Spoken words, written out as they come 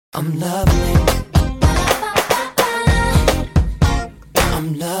I'm loving it.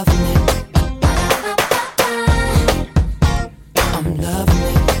 I'm loving it. I'm loving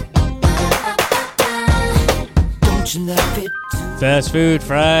it. Don't you love it? Fast Food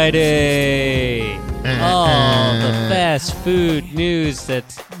Friday. All the fast food news that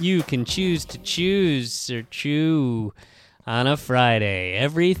you can choose to choose or chew on a Friday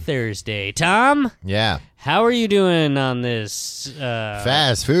every Thursday. Tom? Yeah. How are you doing on this?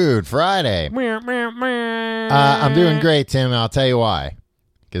 Fast Food Friday. I'm doing great, Tim. I'll tell you why.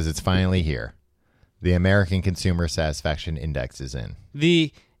 Because it's finally here. The American Consumer Satisfaction Index is in.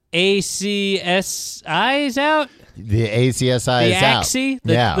 The ACSI is out? The ACSI is out. The AXI?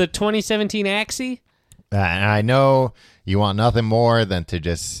 Yeah. The 2017 AXI? And I know you want nothing more than to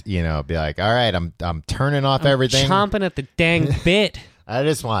just, be like, all right, I'm turning off everything. Chomping at the dang bit. I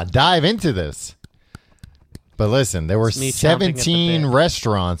just want to dive into this. But listen, there were It's me chomping at the 17 bit.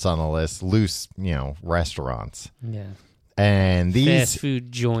 restaurants on the list, loose, restaurants. Yeah. And Fast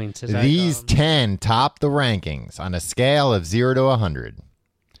food joints, as I these call them. 10 top the rankings on a scale of 0 to 100.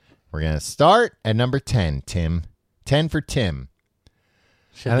 We're going to start at number 10, Tim. 10 for Tim.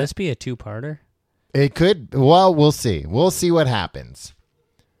 Should this be a two-parter? It could. Well, we'll see. We'll see what happens.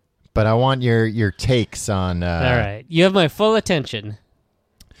 But I want your takes on... All right. You have my full attention.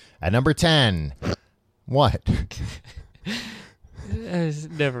 At number 10. What?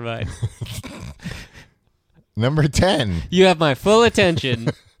 Never mind. Number 10. You have my full attention.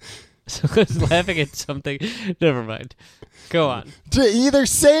 So I was laughing at something. Never mind. Go on. To either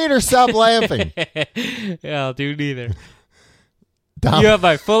say it or stop laughing. Yeah, I'll do neither. Dom- You have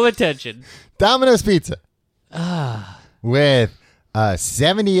my full attention. Domino's Pizza. Ah. With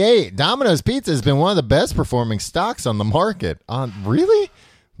 78. Domino's Pizza has been one of the best performing stocks on the market. Really?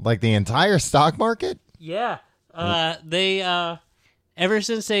 Like the entire stock market? Yeah. They, ever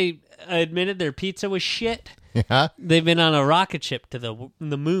since they admitted their pizza was shit, Yeah. they've been on a rocket ship to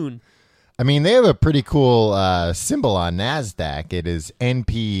the moon. I mean, they have a pretty cool symbol on NASDAQ. It is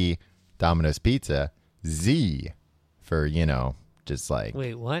NP Domino's Pizza, Z for, just like...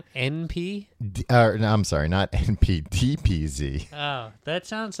 Wait, what? NP? no, I'm sorry, not NP, DPZ. Oh, that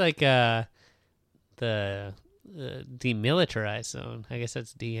sounds like the demilitarized zone. I guess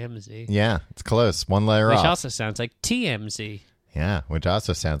that's DMZ. Yeah, it's close. One letter Which off. also sounds like TMZ. Yeah, which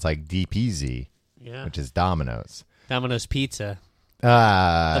also sounds like DPZ, Yeah. which is Domino's. Domino's Pizza.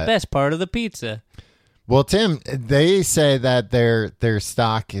 The best part of the pizza. Well, Tim, they say that their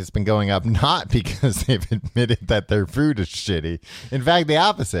stock has been going up not because they've admitted that their food is shitty. In fact, the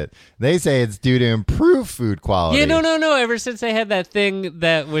opposite. They say it's due to improved food quality. Yeah, no. Ever since they had that thing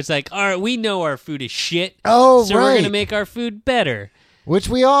that was like, all right, we know our food is shit. Oh, so right. we're going to make our food better. Which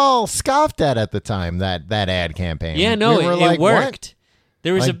we all scoffed at the time, that ad campaign. Yeah, no, We were it like, worked. What?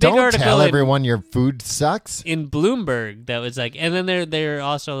 There was Like, a big don't article tell everyone your food sucks. in Bloomberg that was like, and then they're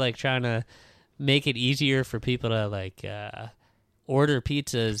also like trying to make it easier for people to like order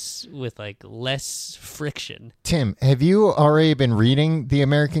pizzas with like less friction. Tim, have you already been reading the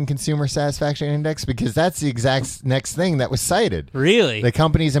American Consumer Satisfaction Index? Because that's the exact next thing that was cited. Really? The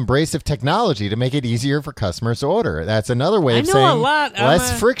company's embrace of technology to make it easier for customers to order. That's another way of I know saying a lot.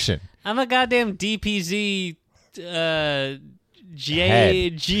 less friction. I'm a goddamn DPZ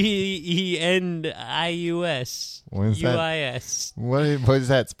Head. GENIUS What is that? UIS. What does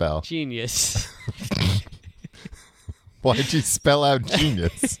that spell? Genius. Why'd you spell out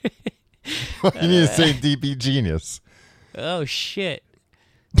genius? Why you need to say DP genius? Oh shit.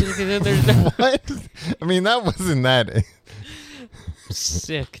 There's no What? I mean, that wasn't that.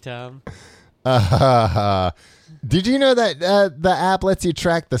 sick, Tom. Did you know that the app lets you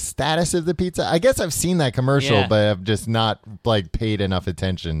track the status of the pizza? I guess I've seen that commercial, Yeah. but I've just not paid enough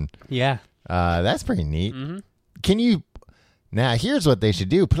attention. Yeah. That's pretty neat. Mm-hmm. Can you? Now, here's what they should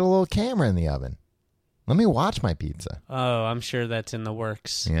do: put a little camera in the oven. Let me watch my pizza. Oh, I'm sure that's in the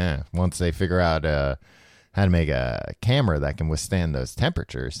works. Yeah, once they figure out how to make a camera that can withstand those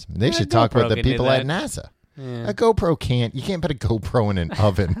temperatures, they should talk GoPro with the can do people at that. NASA. Yeah. A GoPro can't. You can't put a GoPro in an I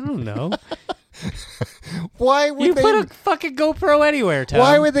oven. don't know. Why would You they? put a fucking GoPro anywhere, Tom.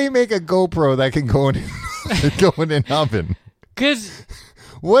 Why would they make a GoPro that can go in an oven? Because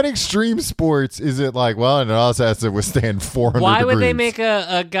What extreme sports is it like? Well, and it also has to withstand 400 why would they degrees. make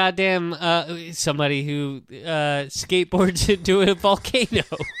a goddamn somebody who skateboards into a volcano?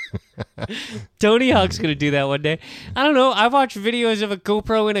 Tony Hawk's gonna do that one day. I don't know. I've watched videos of a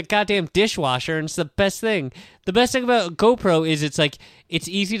GoPro in a goddamn dishwasher, and it's the best thing. The best thing about a GoPro is it's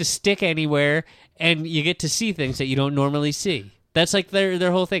easy to stick anywhere, and you get to see things that you don't normally see. That's like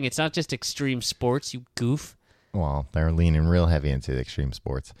their whole thing. It's not just extreme sports, you goof. Well, they're leaning real heavy into the extreme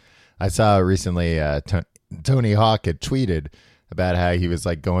sports. I saw recently Tony Hawk had tweeted about how he was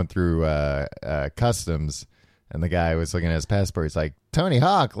like going through customs, and the guy was looking at his passport. He's like, Tony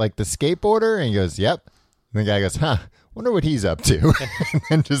Hawk, like the skateboarder? And he goes, yep. And the guy goes, huh, wonder what he's up to. And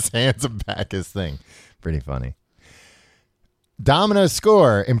then just hands him back his thing. Pretty funny. Domino's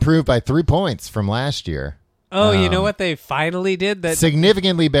score improved by 3 points from last year. Oh, you know what they finally did? That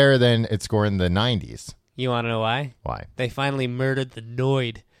Significantly better than its score in the 90s. You want to know why? Why? They finally murdered the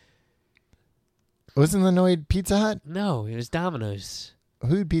Noid. Wasn't the Noid Pizza Hut? No, it was Domino's.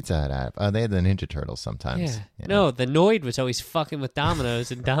 Who'd Pizza Hut have? They had the Ninja Turtles sometimes. Yeah. No, the Noid was always fucking with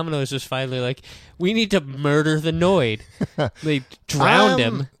Domino's, and Domino's was finally like, we need to murder the Noid. They drowned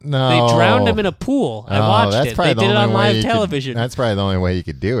him. No. They drowned him in a pool. I watched that's it. probably They the did it only on way live you could- television. That's probably the only way you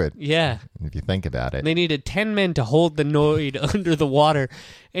could do it, Yeah. if you think about it. They needed 10 men to hold the Noid under the water,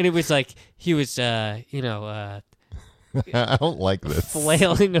 and it was like he was, I don't like this.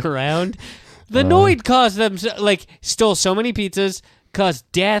 flailing around. The Noid caused them, stole so many pizzas,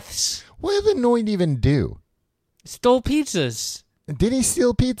 caused deaths, What did the Noid even do? stole pizzas. Did he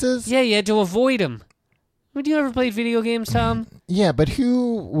steal pizzas? Yeah, you had to avoid him. Would you ever play video games, Tom? Yeah, but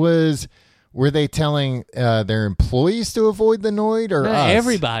were they telling their employees to avoid the Noid or No, us?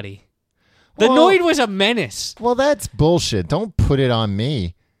 everybody. The Well- Noid was a menace. Well, that's bullshit. Don't put it on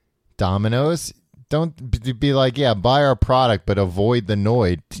me, Domino's. Don't be like, yeah, buy our product, but avoid the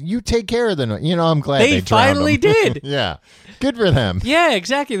Noid. You take care of the Noid. You know, I'm glad They drowned finally him. did. Yeah, good for them. Yeah,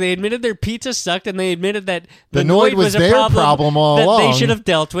 exactly. They admitted their pizza sucked, and they admitted that The Noid was a their problem all that along. they should have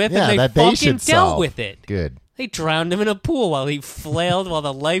dealt with, Yeah, and they that they fucking should dealt solve. with it. Good. They drowned him in a pool while he flailed, while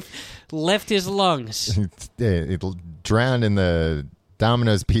the life left his lungs. It drowned in the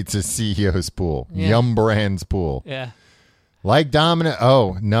Domino's Pizza CEO's pool, Yeah. Yum Brand's pool. Yeah. Like Domino,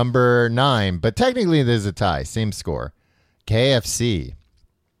 oh, number 9, but technically there's a tie, same score. KFC.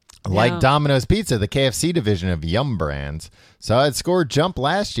 Like Yeah. Domino's Pizza, the KFC division of Yum Brands saw its score jump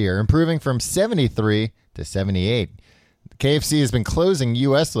last year, improving from 73 to 78. KFC has been closing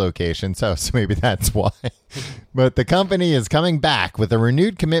U.S. locations, so maybe that's why. But the company is coming back with a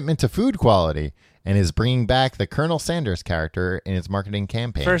renewed commitment to food quality and is bringing back the Colonel Sanders character in its marketing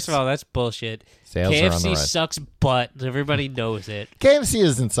campaigns. First of all, that's bullshit. Sales are on the KFC rise. sucks butt. Everybody knows it. KFC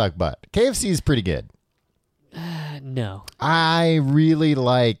doesn't suck butt. KFC is pretty good. No. I really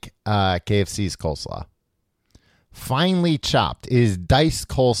like KFC's coleslaw. Finely chopped. It is diced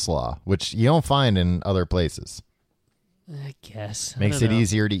coleslaw, which you don't find in other places. I guess. Makes I it don't know.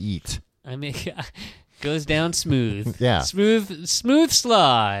 easier to eat. I mean, goes down smooth. Yeah. Smooth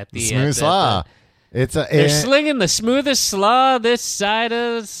slaw at the Smooth end. slaw. It's a. They're slinging the smoothest slaw this side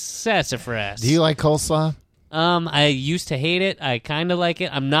of sassafras. Do you like coleslaw? I used to hate it. I kind of like it.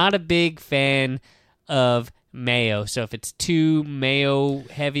 I'm not a big fan of mayo, so if it's too mayo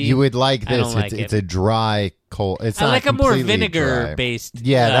heavy, You would like I this. don't like It's it. a dry cold. It's I not like a more completely vinegar dry. based.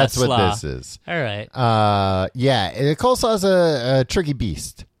 Yeah, that's slaw. what this is. All right. Yeah, coleslaw is a tricky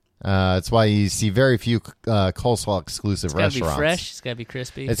beast. That's why you see very few coleslaw exclusive It's gotta restaurants. be fresh. It's gotta be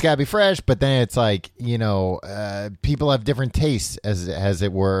crispy. It's got to be fresh, but then it's like, people have different tastes, as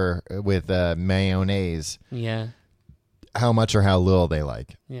it were, with mayonnaise, yeah. how much or how little they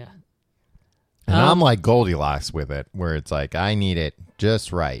like. Yeah. And I'm like Goldilocks with it, where it's like, I need it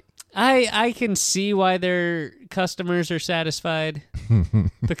just right. I can see why their customers are satisfied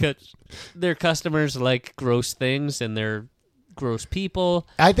because their customers like gross things and they're gross people.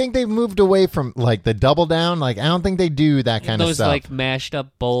 I think they've moved away from like the double down. Like, I don't think they do that kind of Those stuff. like mashed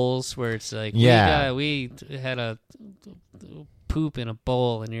up bowls where it's like, Yeah. we had a poop in a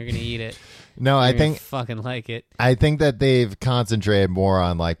bowl and you're gonna eat it. No, You're I gonna think fucking like it. I think that they've concentrated more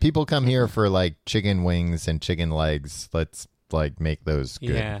on like, people come here for like chicken wings and chicken legs. Let's like make those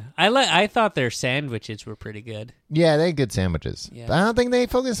good. Yeah, I thought their sandwiches were pretty good. Yeah, they had good sandwiches. Yeah. But I don't think they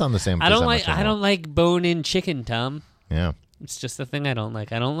focus on the sandwiches. that much I anymore. don't like bone-in chicken, Tom. Yeah. It's just the thing I don't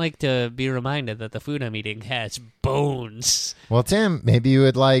like. I don't like to be reminded that the food I'm eating has bones. Well, Tim, maybe you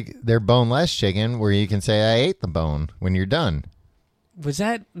would like their boneless chicken where you can say, I ate the bone when you're done. Was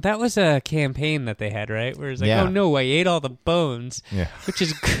that was a campaign that they had, right? Where it's like, Yeah. oh no, I ate all the bones. Yeah. Which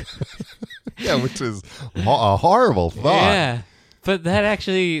is Yeah, which is a horrible thought. yeah. But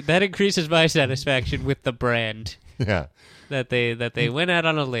that increases my satisfaction with the brand. Yeah. That they went out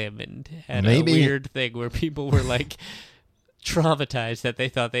on a limb and had Maybe- a weird thing where people were like traumatized that they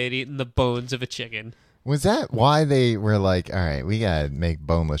thought they had eaten the bones of a chicken. Was that why they were like, all right, we got to make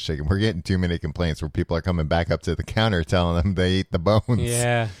boneless chicken? We're getting too many complaints where people are coming back up to the counter telling them they ate the bones.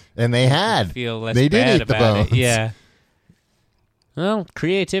 Yeah. And they had. Feel less They did bad eat the about bones. it. Yeah. Well,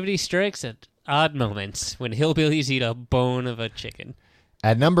 creativity strikes at odd moments when hillbillies eat a bone of a chicken.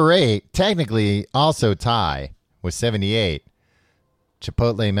 At number 8, technically also tie with 78,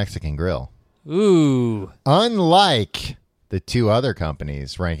 Chipotle Mexican Grill. Ooh. Unlike the two other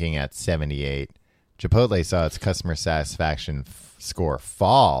companies ranking at 78, Chipotle saw its customer satisfaction score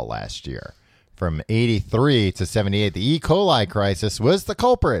fall last year. From 83 to 78, the E. coli crisis was the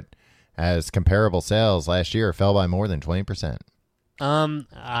culprit, as comparable sales last year fell by more than 20%.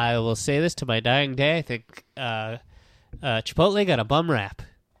 I will say this to my dying day. I think Chipotle got a bum rap.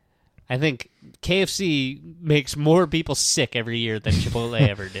 I think KFC makes more people sick every year than Chipotle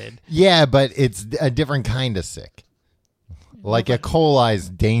ever did. Yeah, but it's a different kind of sick. Like E. coli's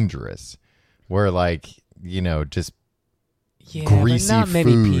dangerous, where just greasy but not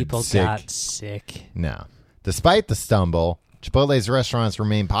many food people sick. got sick. No. Despite the stumble, Chipotle's restaurants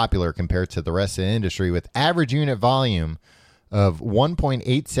remain popular compared to the rest of the industry, with average unit volume of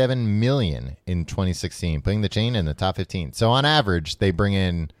 1.87 million in 2016, putting the chain in the top 15. So on average, they bring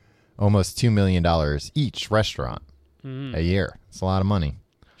in almost $2 million each restaurant a year. It's a lot of money.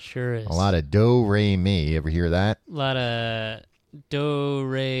 Sure is. A lot of do-re-mi. You ever hear that? A lot of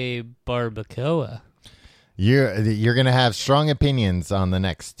do-re barbacoa. You're going to have strong opinions on the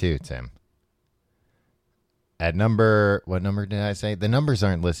next two, Tim. At what number did I say? The numbers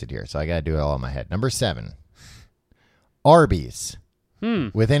aren't listed here, so I got to do it all in my head. Number 7, Arby's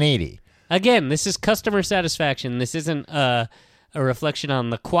with an 80. Again, this is customer satisfaction. This isn't a reflection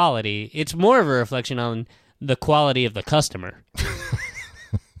on the quality. It's more of a reflection on the quality of the customer.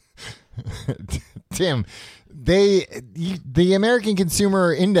 Tim, the American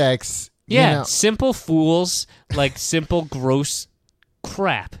Consumer Index. Yeah, simple fools like simple gross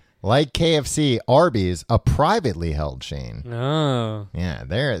crap. Like KFC, Arby's, a privately held chain. Oh. Yeah,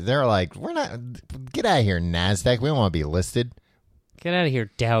 they're like, we're not, get out of here, NASDAQ. We don't want to be listed. Get out of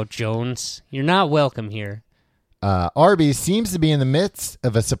here, Dow Jones. You're not welcome here. Arby's seems to be in the midst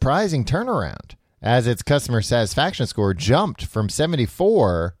of a surprising turnaround, as its customer satisfaction score jumped from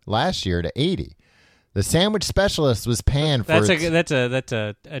 74 last year to 80. The sandwich specialist was panned for that's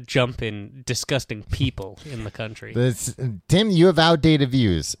a jump in disgusting people in the country. Tim, you have outdated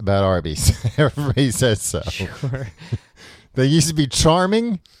views about Arby's. Everybody says so. Sure. They used to be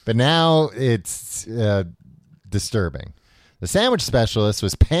charming, but now it's disturbing. The sandwich specialist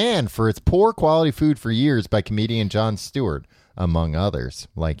was panned for its poor quality food for years by comedian Jon Stewart, among others,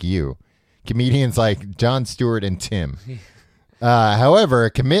 like you. Comedians like Jon Stewart and Tim. However,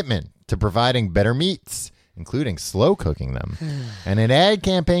 a commitment to providing better meats, including slow cooking them, and an ad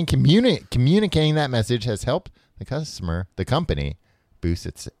campaign communicating that message has helped the company, boost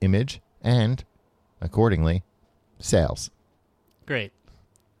its image and, accordingly, sales. Great.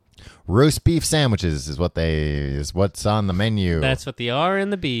 Roast beef sandwiches is what's on the menu. That's what the R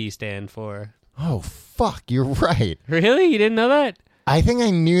and the B stand for. Oh, fuck, you're right. Really? You didn't know that? I think I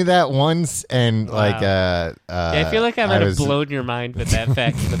knew that once, and yeah, I feel like I might have blown your mind with that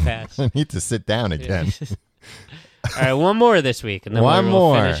fact in the past. I need to sit down again. All right, one more this week, and then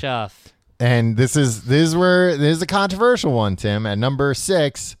we'll finish off. And this is a controversial one, Tim. At number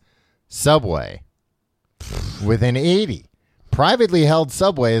 6, Subway with an 80. Privately held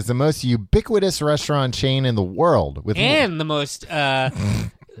Subway is the most ubiquitous restaurant chain in the world, the most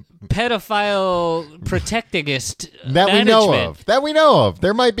pedophile protectingist that management. we know of.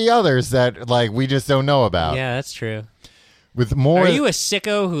 There might be others that we just don't know about. Yeah, that's true. With more, are you a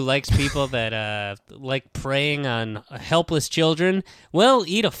sicko who likes people that like preying on helpless children? Well,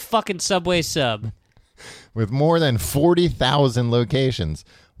 eat a fucking Subway sub. With more than 40,000 locations.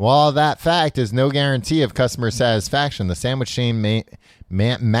 While that fact is no guarantee of customer satisfaction, the sandwich chain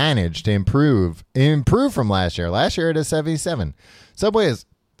managed to improve from last year. Last year it is 77. Subway has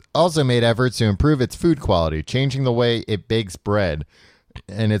also made efforts to improve its food quality, changing the way it bakes bread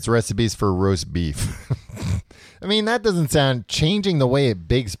and its recipes for roast beef. I mean, that doesn't sound changing the way it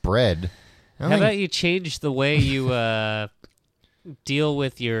bakes bread. How about you change the way you deal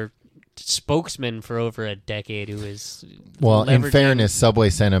with your spokesman for over a decade who is in fairness, Subway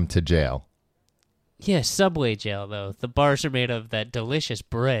sent him to jail. Yeah, Subway jail, though. The bars are made of that delicious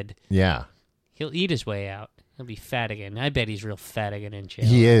bread. Yeah. He'll eat his way out. He'll be fat again. I bet he's real fat again in jail.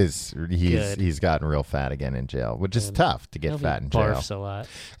 He is. He's gotten real fat again in jail, which is tough to get fat in jail. Barfs a lot.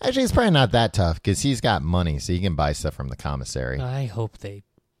 Actually, it's probably not that tough because he's got money, so he can buy stuff from the commissary. I hope they...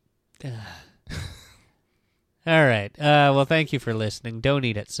 All right. Well, thank you for listening. Don't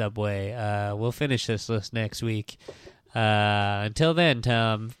eat at Subway. We'll finish this list next week. Until then,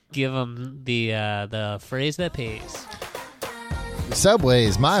 Tom, give them the phrase that pays. Subway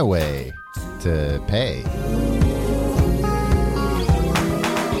is my way to pay.